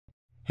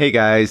Hey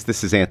guys,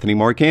 this is Anthony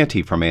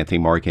Morganti from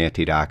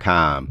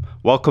AnthonyMorganti.com.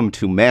 Welcome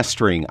to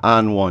Mastering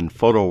On1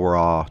 Photo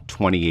RAW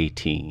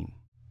 2018.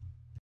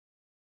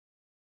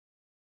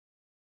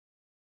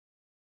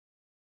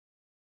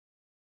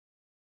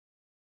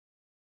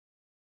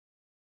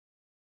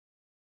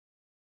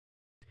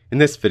 In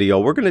this video,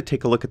 we're going to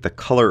take a look at the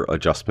color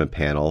adjustment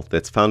panel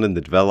that's found in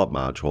the Develop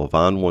module of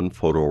On1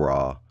 Photo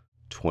RAW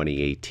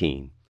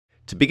 2018.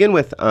 To begin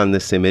with, on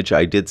this image,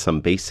 I did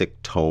some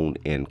basic tone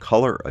and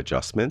color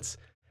adjustments.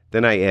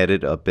 Then I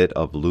added a bit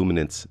of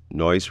luminance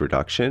noise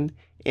reduction,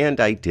 and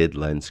I did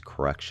lens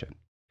correction.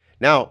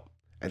 Now,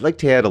 I'd like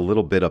to add a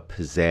little bit of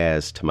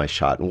pizzazz to my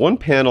shot. And one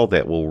panel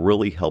that will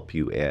really help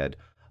you add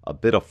a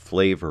bit of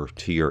flavor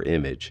to your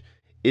image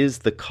is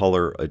the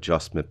color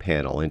adjustment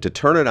panel. And to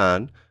turn it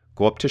on,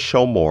 go up to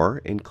Show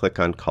More and click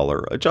on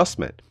Color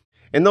Adjustment.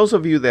 And those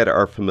of you that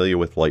are familiar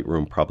with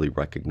Lightroom probably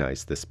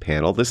recognize this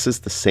panel. This is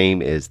the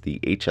same as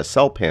the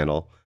HSL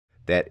panel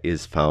that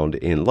is found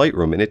in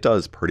Lightroom, and it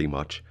does pretty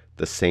much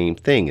the same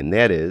thing, and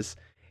that is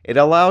it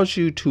allows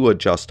you to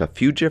adjust a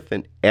few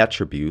different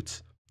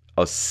attributes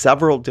of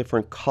several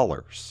different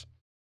colors.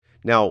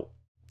 Now,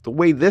 the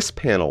way this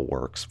panel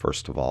works,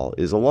 first of all,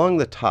 is along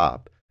the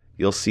top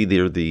you'll see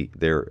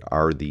there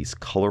are these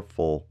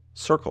colorful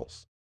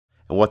circles,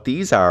 and what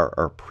these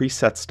are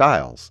preset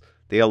styles.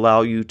 They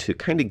allow you to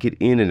kind of get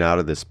in and out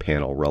of this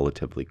panel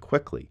relatively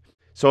quickly.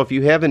 So if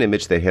you have an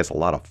image that has a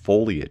lot of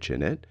foliage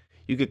in it,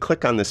 you could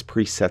click on this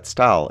preset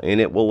style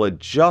and it will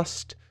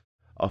adjust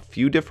a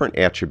few different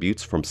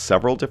attributes from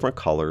several different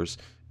colors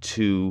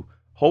to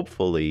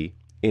hopefully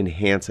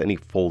enhance any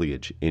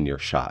foliage in your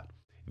shot.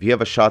 If you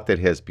have a shot that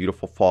has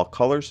beautiful fall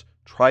colors,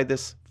 try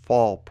this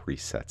fall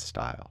preset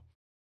style.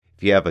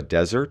 If you have a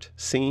desert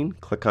scene,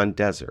 click on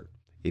desert.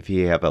 If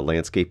you have a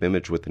landscape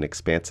image with an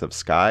expansive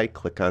sky,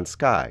 click on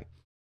sky.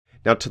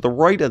 Now to the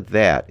right of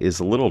that is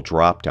a little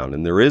drop down,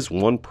 and there is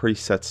one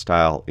preset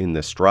style in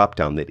this drop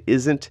down that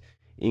isn't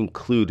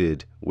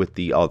included with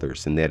the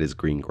others, and that is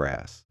green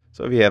grass.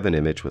 So if you have an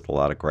image with a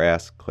lot of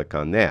grass, click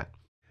on that.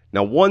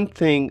 Now one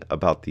thing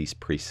about these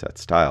preset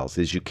styles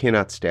is you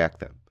cannot stack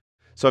them.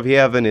 So if you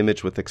have an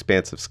image with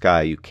expansive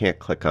sky, you can't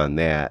click on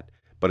that,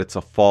 but it's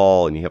a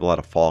fall and you have a lot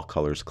of fall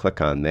colors,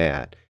 click on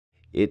that.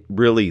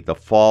 The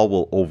fall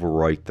will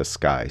overwrite the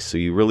sky, so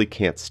you really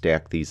can't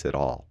stack these at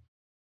all.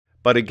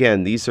 But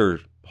again, these are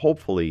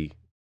hopefully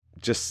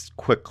just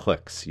quick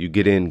clicks. You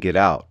get in, get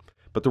out.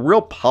 But the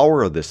real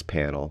power of this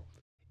panel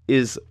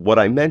is what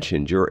I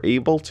mentioned. You're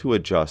able to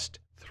adjust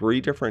 3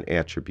 different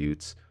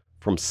attributes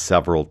from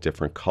several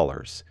different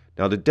colors.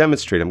 Now to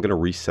demonstrate, I'm going to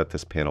reset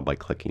this panel by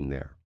clicking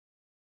there.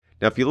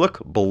 Now if you look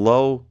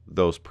below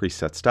those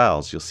preset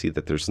styles, you'll see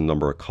that there's a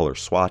number of color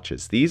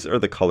swatches. These are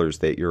the colors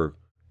that you're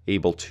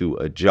able to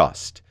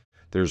adjust.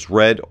 There's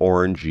red,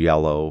 orange,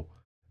 yellow,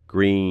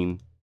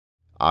 green,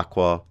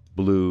 aqua,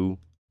 blue,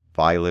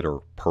 violet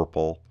or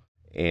purple,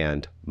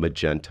 and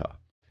magenta.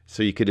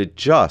 So you could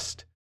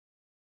adjust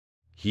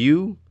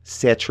hue,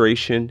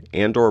 saturation,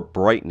 and or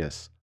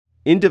brightness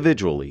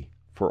individually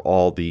for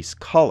all these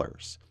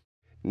colors.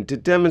 And to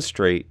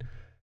demonstrate,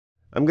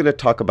 I'm going to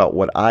talk about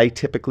what I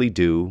typically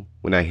do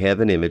when I have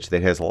an image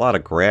that has a lot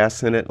of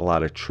grass in it, a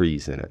lot of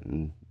trees in it,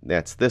 and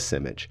that's this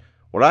image.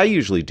 What I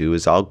usually do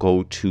is I'll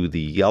go to the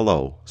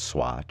yellow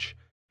swatch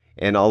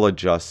and I'll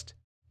adjust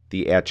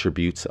the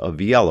attributes of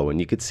yellow.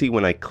 And you can see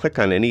when I click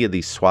on any of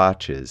these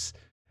swatches,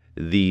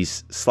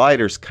 these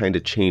sliders kind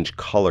of change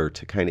color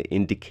to kind of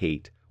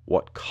indicate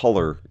what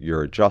color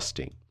you're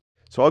adjusting.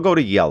 So I'll go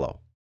to yellow.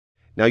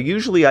 Now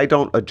usually I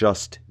don't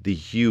adjust the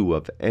hue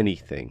of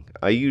anything.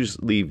 I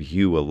usually leave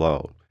hue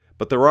alone.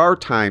 But there are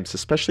times,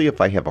 especially if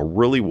I have a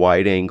really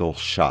wide angle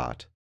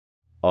shot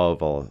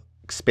of an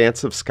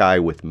expansive sky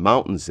with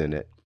mountains in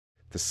it,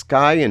 the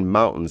sky and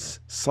mountains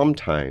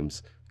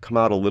sometimes come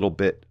out a little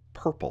bit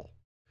purple.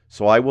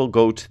 So I will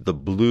go to the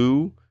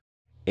blue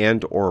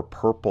and or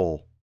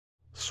purple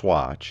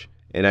swatch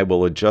and I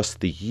will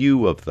adjust the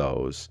hue of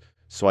those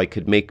so I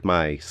could make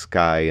my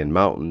sky and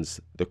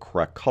mountains the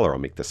correct color. I'll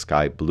make the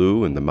sky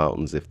blue and the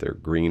mountains, if they're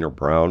green or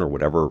brown or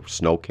whatever,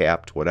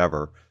 snow-capped,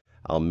 whatever,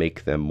 I'll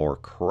make them more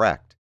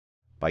correct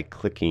by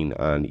clicking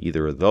on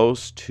either of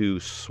those 2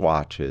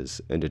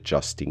 swatches and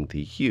adjusting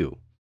the hue.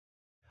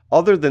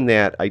 Other than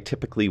that, I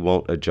typically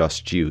won't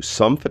adjust hue.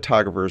 Some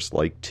photographers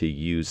like to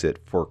use it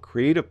for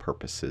creative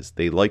purposes.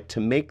 They like to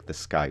make the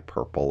sky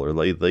purple, or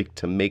they like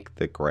to make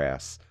the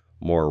grass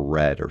more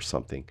red or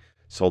something.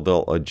 So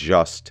they'll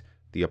adjust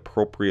the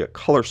appropriate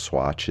color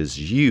swatch as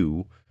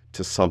hue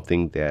to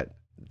something that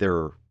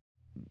they're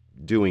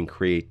doing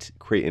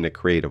in a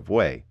creative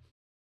way.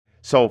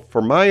 So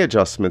for my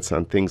adjustments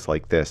on things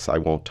like this, I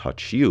won't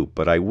touch hue,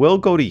 but I will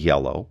go to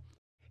yellow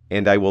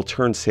and I will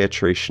turn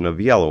saturation of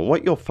yellow. And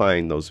what you'll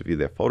find, those of you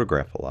that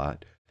photograph a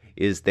lot,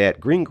 is that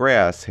green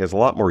grass has a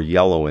lot more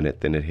yellow in it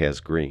than it has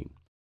green.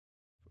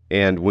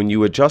 And when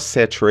you adjust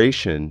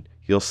saturation,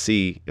 you'll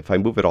see if I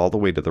move it all the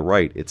way to the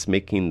right, it's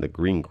making the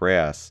green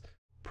grass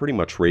pretty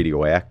much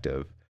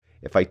radioactive.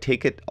 If I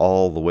take it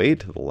all the way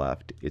to the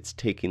left, it's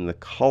taking the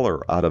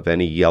color out of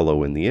any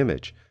yellow in the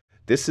image.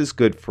 this is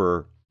good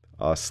for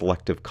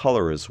selective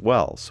color as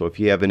well. So if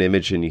you have an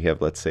image and you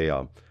have, let's say,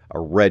 a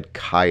red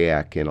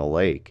kayak in a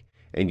lake,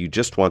 and you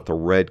just want the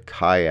red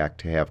kayak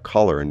to have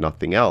color and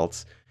nothing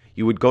else,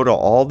 you would go to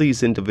all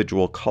these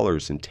individual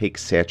colors and take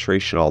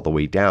saturation all the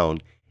way down,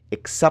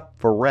 except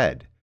for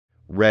red.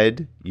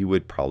 Red, you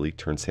would probably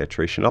turn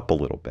saturation up a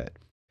little bit.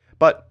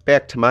 But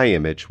back to my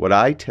image, what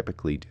I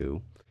typically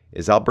do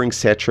is I'll bring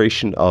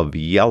saturation of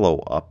yellow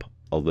up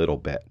a little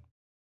bit.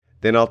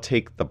 Then I'll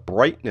take the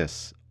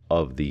brightness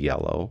of the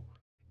yellow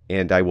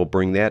and I will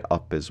bring that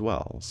up as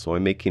well. So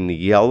I'm making the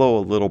yellow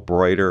a little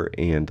brighter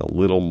and a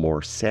little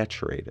more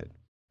saturated.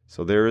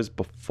 So there is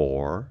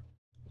before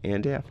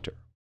and after.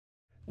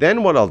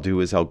 Then what I'll do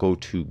is I'll go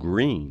to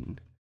green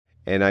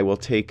and I will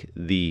take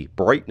the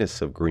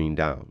brightness of green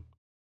down.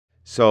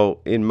 So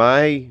in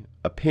my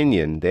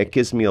opinion, that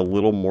gives me a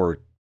little more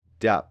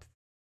depth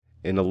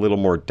and a little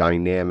more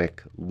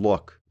dynamic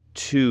look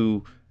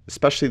to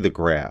especially the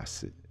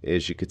grass.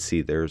 As you can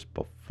see, there's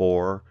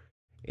before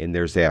and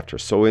there's after.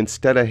 So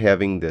instead of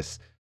having this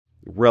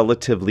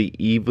relatively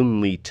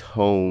evenly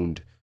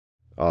toned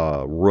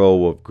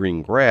row of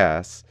green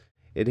grass,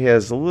 it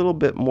has a little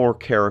bit more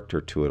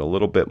character to it, a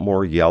little bit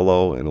more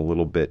yellow and a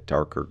little bit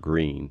darker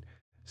green.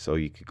 So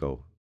you could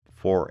go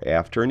before,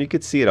 after, and you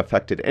could see it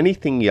affected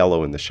anything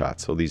yellow in the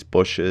shot. So these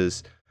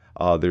bushes,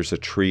 there's a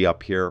tree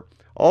up here.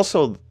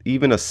 Also,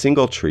 even a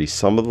single tree,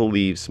 some of the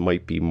leaves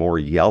might be more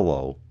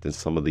yellow than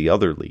some of the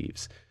other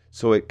leaves.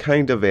 So it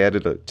kind of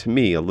added, to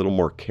me, a little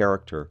more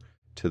character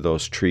to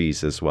those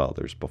trees as well.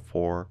 There's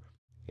before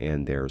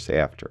and there's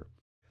after.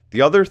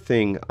 The other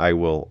thing I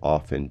will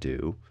often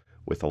do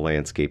with a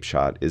landscape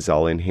shot is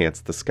I'll enhance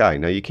the sky.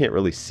 Now you can't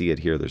really see it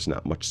here. There's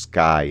not much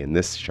sky in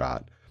this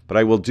shot. But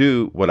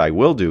what I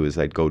will do is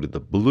I'd go to the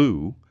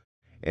blue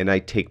and I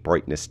take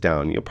brightness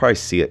down. You'll probably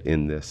see it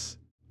in this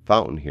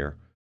fountain here.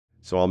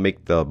 So I'll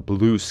make the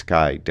blue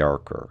sky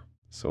darker.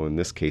 So in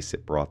this case,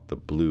 it brought the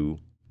blue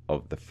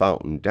of the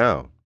fountain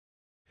down.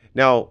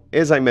 Now,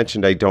 as I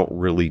mentioned, I don't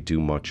really do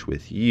much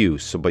with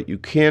use, but you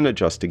can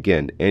adjust,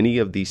 again, any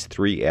of these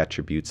three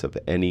attributes of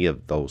any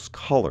of those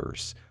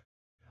colors.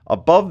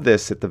 Above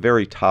this, at the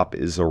very top,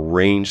 is a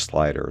range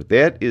slider.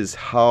 That is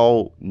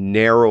how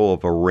narrow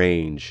of a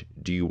range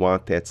do you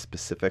want that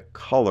specific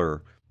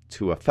color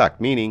to affect.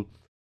 Meaning,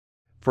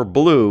 for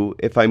blue,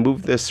 if I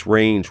move this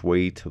range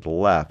way to the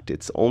left,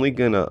 it's only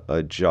going to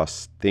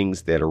adjust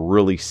things that are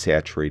really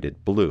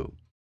saturated blue.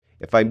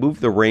 If I move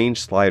the range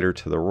slider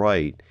to the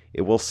right,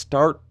 it will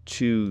start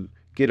to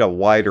get a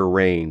wider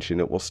range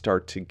and it will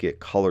start to get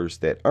colors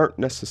that aren't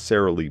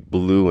necessarily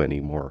blue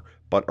anymore,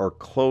 but are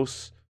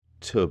close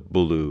to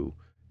blue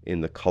in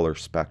the color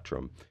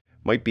spectrum.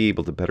 Might be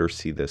able to better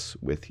see this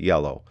with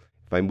yellow.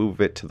 If I move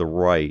it to the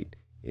right,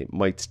 it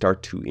might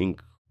start to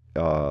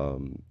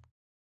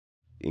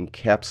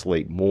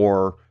encapsulate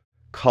more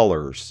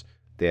colors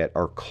that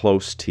are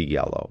close to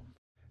yellow.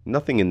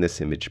 Nothing in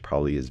this image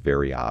probably is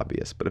very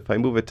obvious, but if I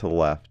move it to the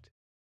left,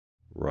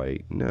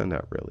 right, no,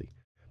 not really.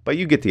 But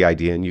you get the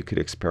idea, and you could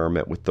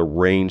experiment with the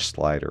range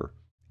slider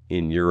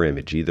in your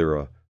image. Either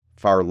a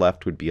far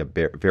left would be a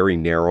very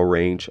narrow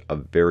range, a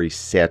very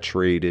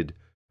saturated,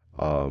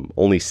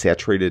 only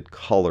saturated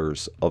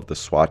colors of the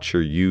swatch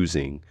you're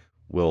using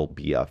will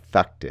be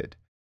affected.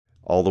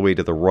 All the way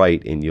to the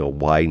right, and you'll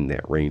widen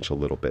that range a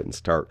little bit and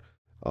start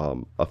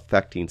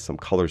affecting some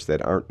colors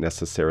that aren't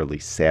necessarily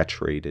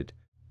saturated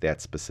that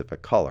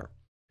specific color.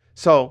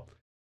 So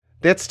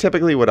that's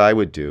typically what I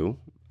would do.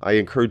 I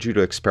encourage you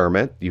to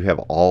experiment. You have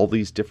all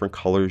these different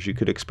colors you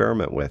could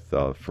experiment with,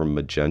 from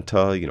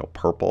magenta,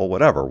 purple,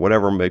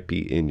 whatever might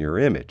be in your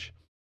image.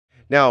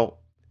 Now,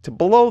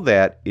 below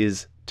that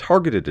is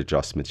targeted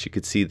adjustments. You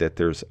could see that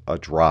there's a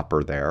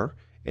dropper there,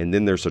 and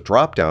then there's a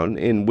drop down,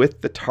 and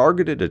with the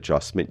targeted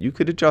adjustment, you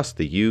could adjust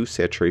the hue,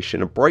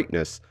 saturation, and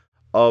brightness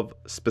of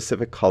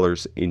specific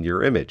colors in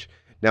your image.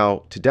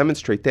 Now, to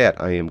demonstrate that,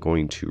 I am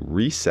going to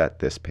reset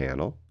this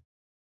panel,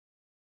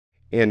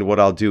 and what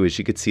I'll do is,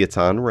 you can see it's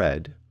on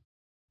red.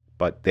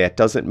 But that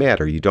doesn't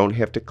matter. You don't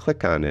have to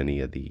click on any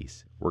of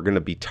these. We're going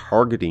to be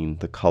targeting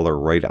the color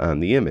right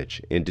on the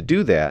image. And to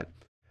do that,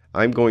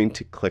 I'm going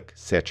to click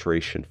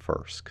saturation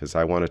first because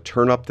I want to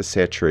turn up the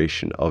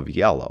saturation of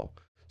yellow.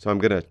 So I'm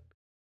going to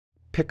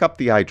pick up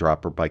the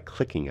eyedropper by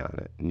clicking on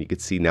it. And you can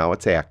see now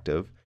it's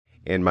active.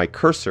 And my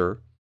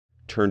cursor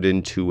turned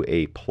into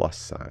a plus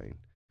sign.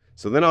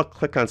 So then I'll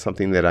click on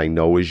something that I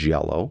know is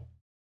yellow.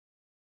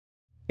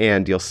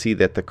 And you'll see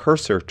that the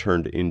cursor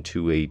turned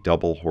into a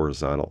double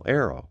horizontal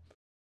arrow.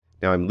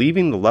 Now I'm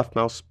leaving the left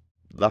mouse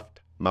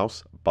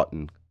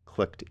button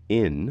clicked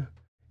in,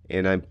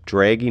 and I'm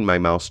dragging my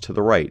mouse to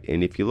the right.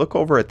 And if you look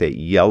over at that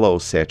yellow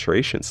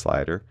saturation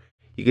slider,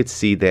 you can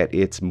see that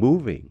it's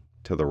moving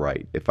to the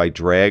right. If I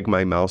drag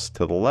my mouse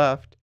to the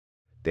left,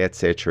 that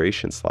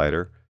saturation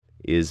slider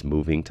is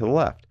moving to the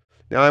left.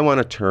 Now I want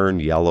to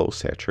turn yellow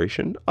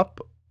saturation up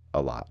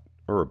a lot,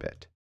 or a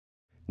bit.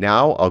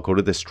 Now I'll go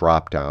to this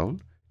drop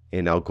down,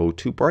 and I'll go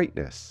to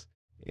brightness,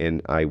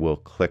 and I will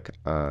click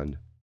on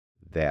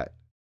that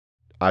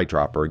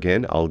eyedropper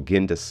again. I'll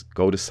again just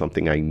go to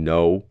something I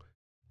know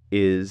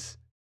is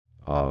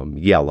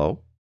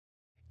yellow,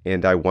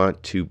 and I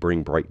want to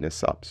bring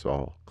brightness up. So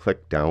I'll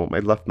click down with my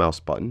left mouse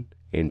button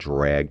and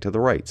drag to the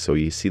right. So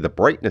you see the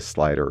brightness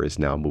slider is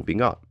now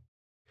moving up.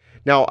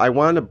 Now I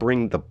want to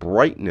bring the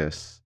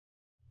brightness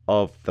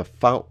of the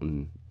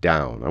fountain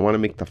down. I want to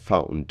make the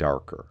fountain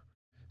darker.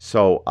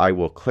 So I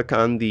will click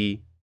on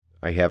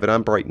I have it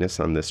on brightness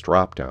on this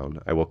drop down.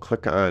 I will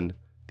click on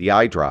the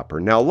eyedropper.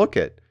 Now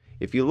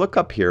if you look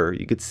up here,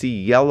 you can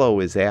see yellow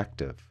is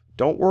active.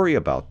 Don't worry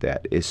about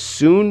that. As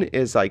soon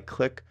as I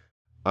click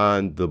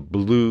on the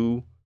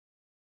blue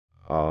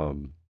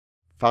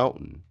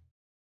fountain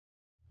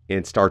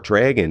and start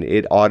dragging,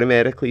 it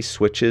automatically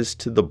switches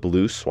to the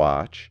blue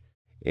swatch.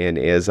 And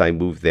as I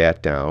move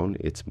that down,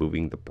 it's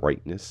moving the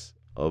brightness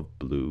of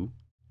blue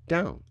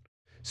down.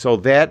 So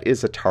that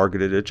is a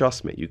targeted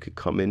adjustment. You could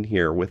come in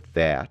here with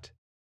that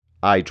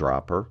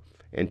eyedropper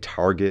and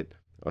target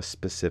a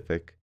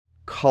specific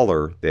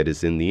color that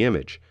is in the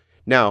image.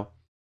 Now,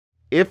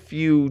 if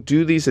you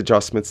do these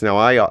adjustments, now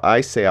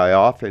I say I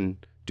often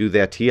do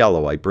that to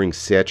yellow. I bring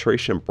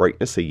saturation and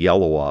brightness of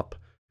yellow up,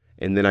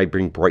 and then I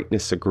bring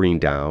brightness of green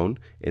down,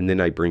 and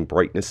then I bring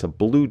brightness of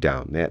blue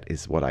down. That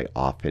is what I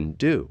often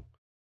do.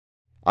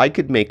 I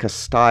could make a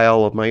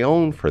style of my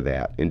own for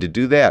that. And to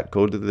do that,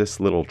 go to this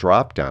little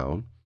drop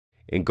down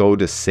and go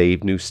to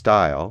Save New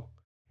Style.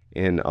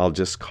 And I'll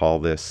just call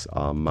this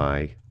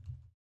my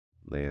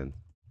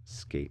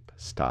landscape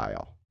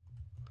style.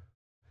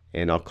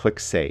 And I'll click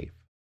Save.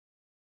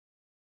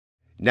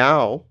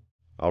 Now,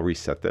 I'll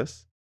reset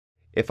this.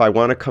 If I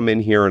want to come in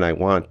here and I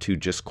want to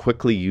just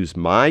quickly use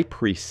my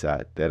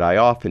preset that I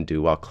often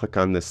do, I'll click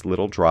on this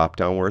little drop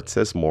down where it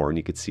says More, and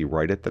you can see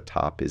right at the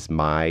top is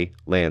my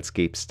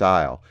landscape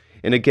style.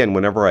 And again,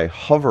 whenever I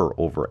hover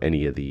over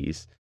any of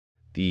these,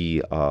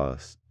 the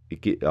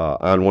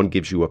On1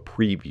 gives you a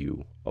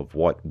preview of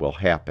what will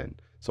happen.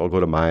 So I'll go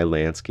to my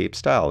landscape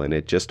style, and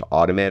it just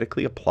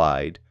automatically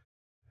applied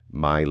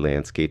my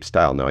landscape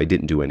style. Now, I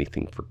didn't do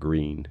anything for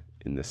green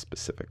in this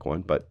specific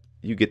one, but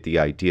you get the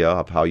idea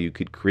of how you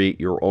could create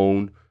your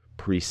own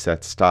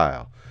preset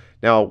style.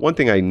 Now, one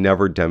thing I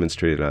never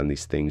demonstrated on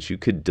these things, you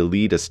could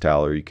delete a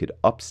style or you could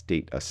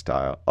update a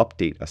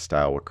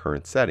style with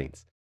current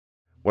settings.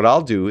 What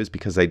I'll do is,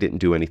 because I didn't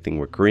do anything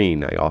with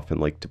green, I often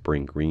like to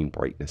bring green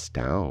brightness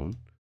down.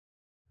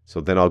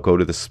 So then I'll go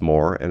to this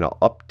More and I'll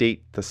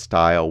update the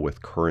style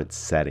with current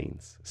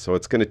settings. So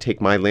it's going to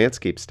take my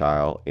landscape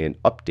style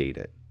and update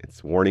it.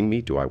 It's warning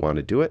me, do I want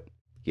to do it?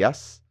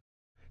 Yes.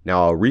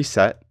 Now I'll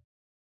reset.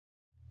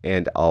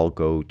 And I'll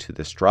go to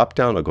this drop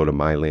down. I'll go to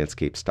my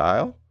landscape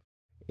style,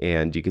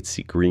 and you can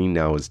see green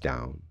now is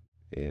down,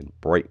 and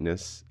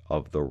brightness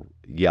of the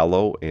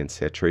yellow and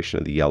saturation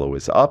of the yellow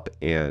is up,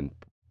 and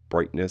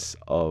brightness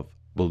of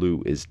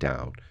blue is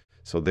down.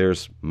 So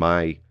there's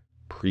my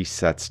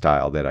preset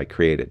style that I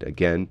created.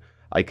 Again,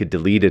 I could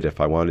delete it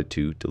if I wanted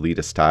to. Delete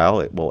a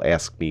style, it will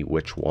ask me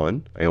which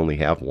one. I only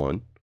have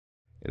one,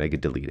 and I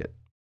could delete it.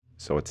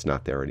 So it's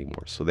not there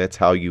anymore. So that's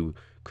how you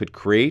could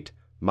create,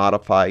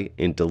 modify,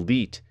 and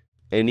delete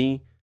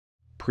any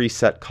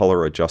preset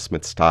color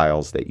adjustment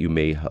styles that you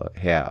may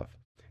have.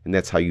 And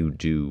that's how you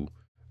do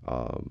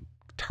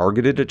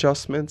targeted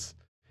adjustments.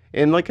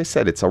 And like I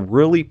said, it's a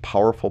really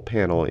powerful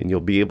panel, and you'll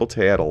be able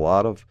to add a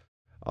lot of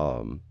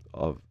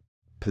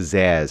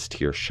pizzazz to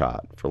your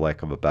shot, for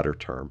lack of a better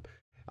term.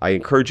 I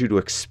encourage you to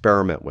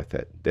experiment with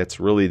it. That's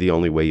really the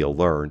only way you'll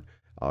learn.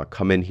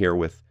 Come in here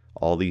with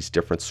all these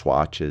different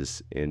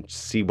swatches and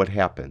see what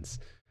happens.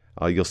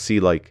 You'll see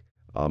like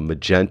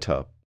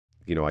magenta.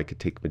 You know, I could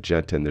take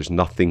magenta and there's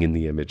nothing in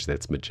the image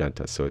that's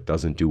magenta, so it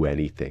doesn't do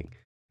anything.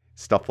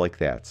 Stuff like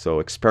that. So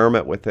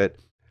experiment with it.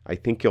 I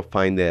think you'll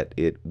find that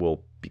it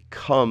will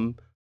become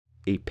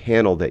a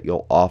panel that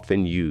you'll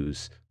often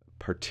use,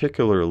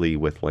 particularly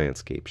with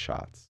landscape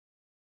shots.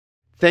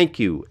 Thank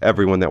you,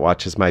 everyone that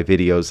watches my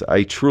videos.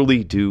 I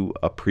truly do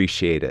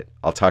appreciate it.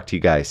 I'll talk to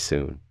you guys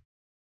soon.